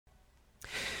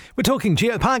We're talking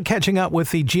Geopark, catching up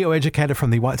with the geo-educator from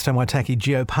the Whitestone Waitaki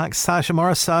Geopark, Sasha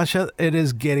Morris. Sasha, it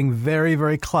is getting very,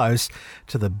 very close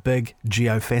to the big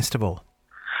Geo Festival.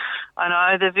 I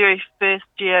know, the very first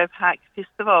Geopark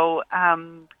Festival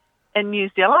in New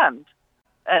Zealand.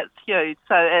 It's huge.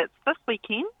 So it's this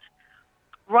weekend,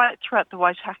 right throughout the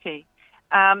Waitaki.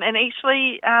 And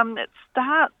actually, it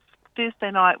starts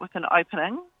Thursday night with an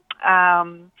opening.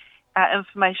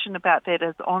 Information about that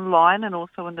is online and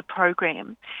also in the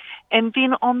program. And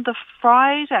then on the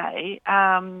Friday,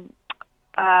 myself,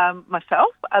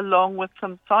 along with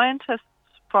some scientists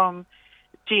from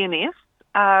GNS,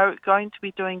 are going to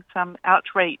be doing some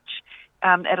outreach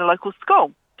at a local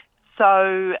school.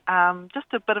 So just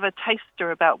a bit of a taster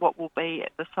about what will be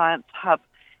at the Science Hub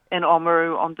in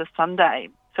Oamaru on the Sunday.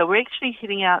 So we're actually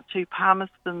heading out to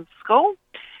Palmerston School,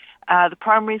 the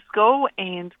primary school,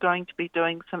 and going to be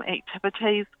doing some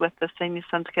activities with the senior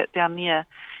syndicate down there,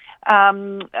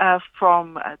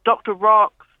 from Dr.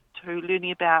 Rocks to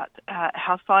learning about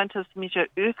how scientists measure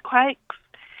earthquakes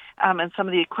and some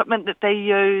of the equipment that they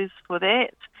use for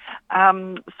that.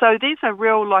 So these are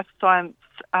real life science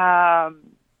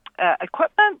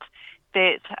equipment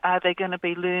that they're going to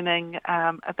be learning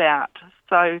about.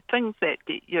 So things that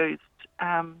get used,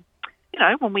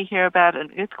 when we hear about an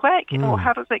earthquake, or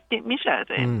how does it get measured,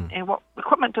 and what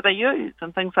equipment do they use,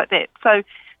 and things like that. So it's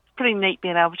pretty neat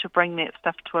being able to bring that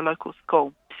stuff to a local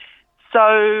school.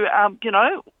 So,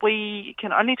 we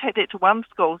can only take that to one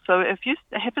school. So if you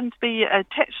happen to be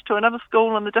attached to another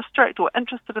school in the district or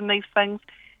interested in these things,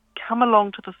 come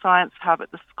along to the Science Hub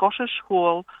at the Scottish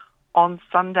Hall on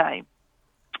Sunday.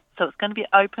 So it's going to be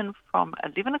open from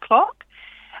 11 o'clock,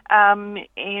 and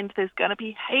there's going to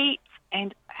be heaps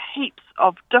and heaps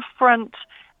of different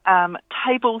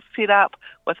tables set up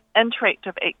with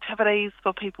interactive activities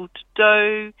for people to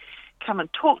do. Come and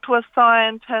talk to a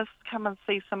scientist, come and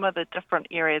see some of the different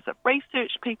areas of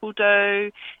research people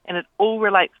do, and it all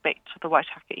relates back to the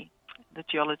Waitaki, the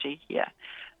geology here.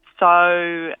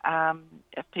 So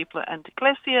if people are into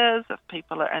glaciers, if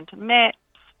people are into maps,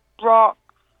 rocks,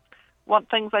 want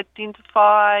things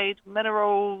identified,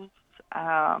 minerals,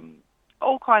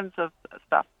 all kinds of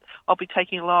stuff. I'll be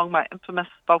taking along my infamous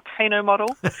volcano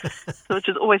model, which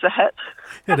is always a hit.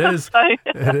 It is.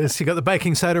 It is. You got the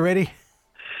baking soda ready?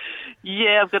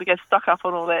 Yeah, I've got to go stock up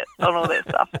on all that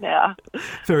stuff now.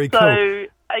 Very cool. So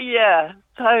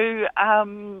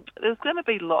there's going to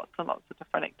be lots and lots of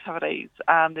different activities.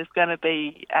 There's going to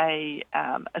be a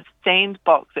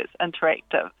sandbox that's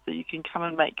interactive, so you can come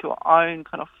and make your own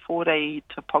kind of 4D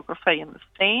topography in the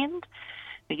sand.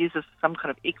 It uses some kind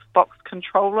of Xbox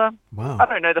controller. Wow. I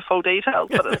don't know the full details,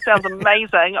 but it sounds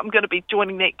amazing. I'm going to be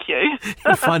joining that queue.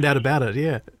 You'll find out about it,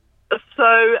 yeah.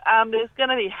 So there's going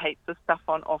to be heaps of stuff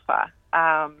on offer.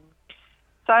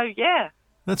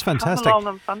 That's fantastic. Come along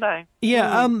on Sunday.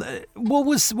 Yeah. What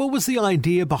was the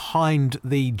idea behind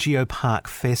the Geopark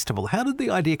Festival? How did the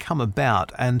idea come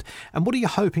about, and what are you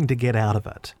hoping to get out of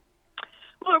it?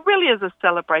 Well, it really is a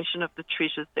celebration of the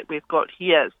treasures that we've got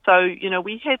here. So,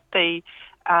 we had the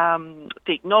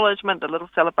acknowledgement, the little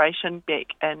celebration back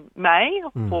in May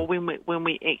for when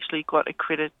we actually got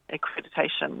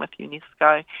accreditation with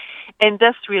UNESCO. And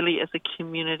this really is a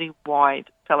community-wide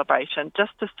celebration,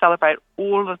 just to celebrate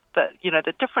all of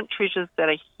the different treasures that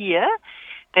are here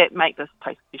that make this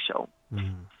place special.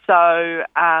 So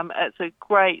it's a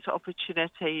great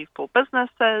opportunity for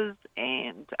businesses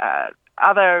and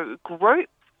other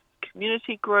groups,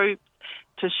 community groups,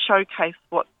 to showcase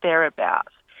what they're about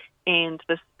and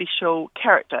the special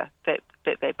character that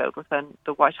they build within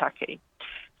the Waitaki.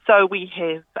 So we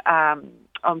have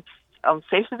on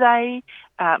Saturday,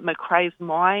 Macrae's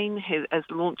Mine is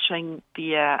launching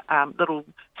their little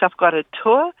self-guided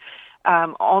tour.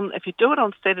 If you do it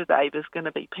on Saturday, there's going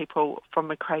to be people from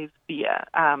Macrae's there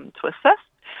to assist,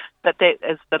 but that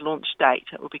is the launch date.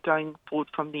 It will be going forward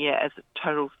from there as a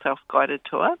total self-guided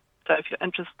tour. So if you're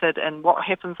interested in what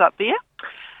happens up there,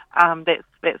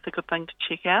 that's a good thing to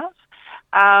check out.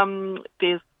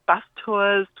 There's bus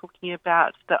tours talking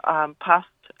about the past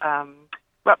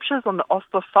ruptures on the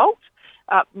Osler Fault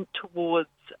up towards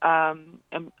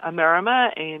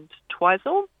Amarama and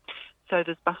Twizel. So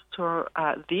there's bus tour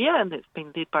there, and it's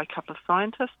been led by a couple of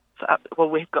scientists.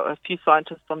 We've got a few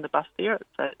scientists on the bus there.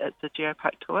 It's a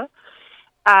Geopark tour.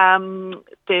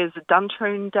 There's a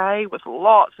Duntroon Day with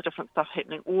lots of different stuff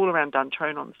happening all around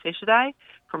Duntroon on Saturday,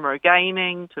 from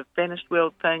roganing to vanished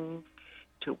world things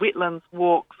to wetlands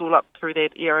walks all up through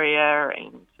that area,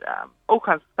 and all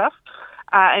kinds of stuff.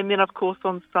 And then, of course,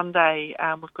 on Sunday,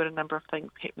 we've got a number of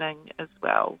things happening as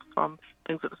well, from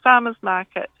things at the Farmers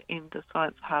Market and the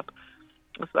Science Hub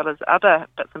as well as other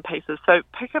bits and pieces. So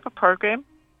pick up a program,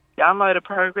 download a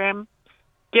program,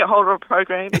 get hold of a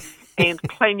program, and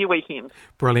plan your weekend.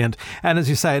 Brilliant. And as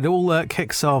you say, it all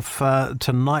kicks off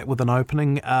tonight with an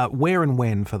opening. Where and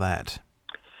when for that?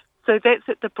 So that's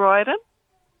at the Bryden,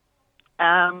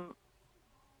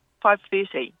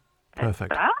 5:30.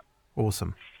 Perfect.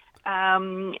 Awesome.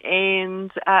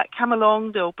 And come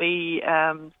along. There'll be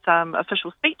some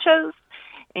official speeches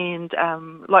and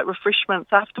like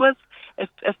refreshments afterwards.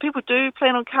 If people do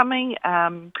plan on coming,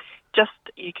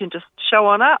 you can just show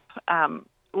on up.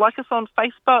 Like us on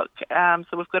Facebook,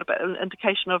 so we've got a bit of an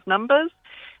indication of numbers.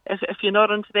 If you're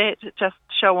not into that, just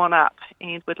show on up,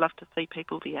 and we'd love to see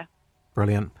people there.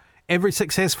 Brilliant. Every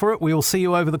success for it. We will see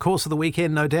you over the course of the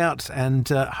weekend, no doubt, and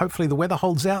hopefully the weather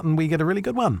holds out and we get a really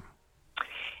good one.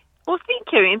 Well,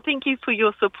 thank you, and thank you for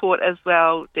your support as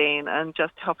well, Dan, and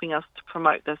just helping us to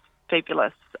promote this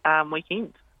fabulous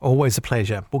weekend. Always a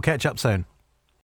pleasure. We'll catch up soon.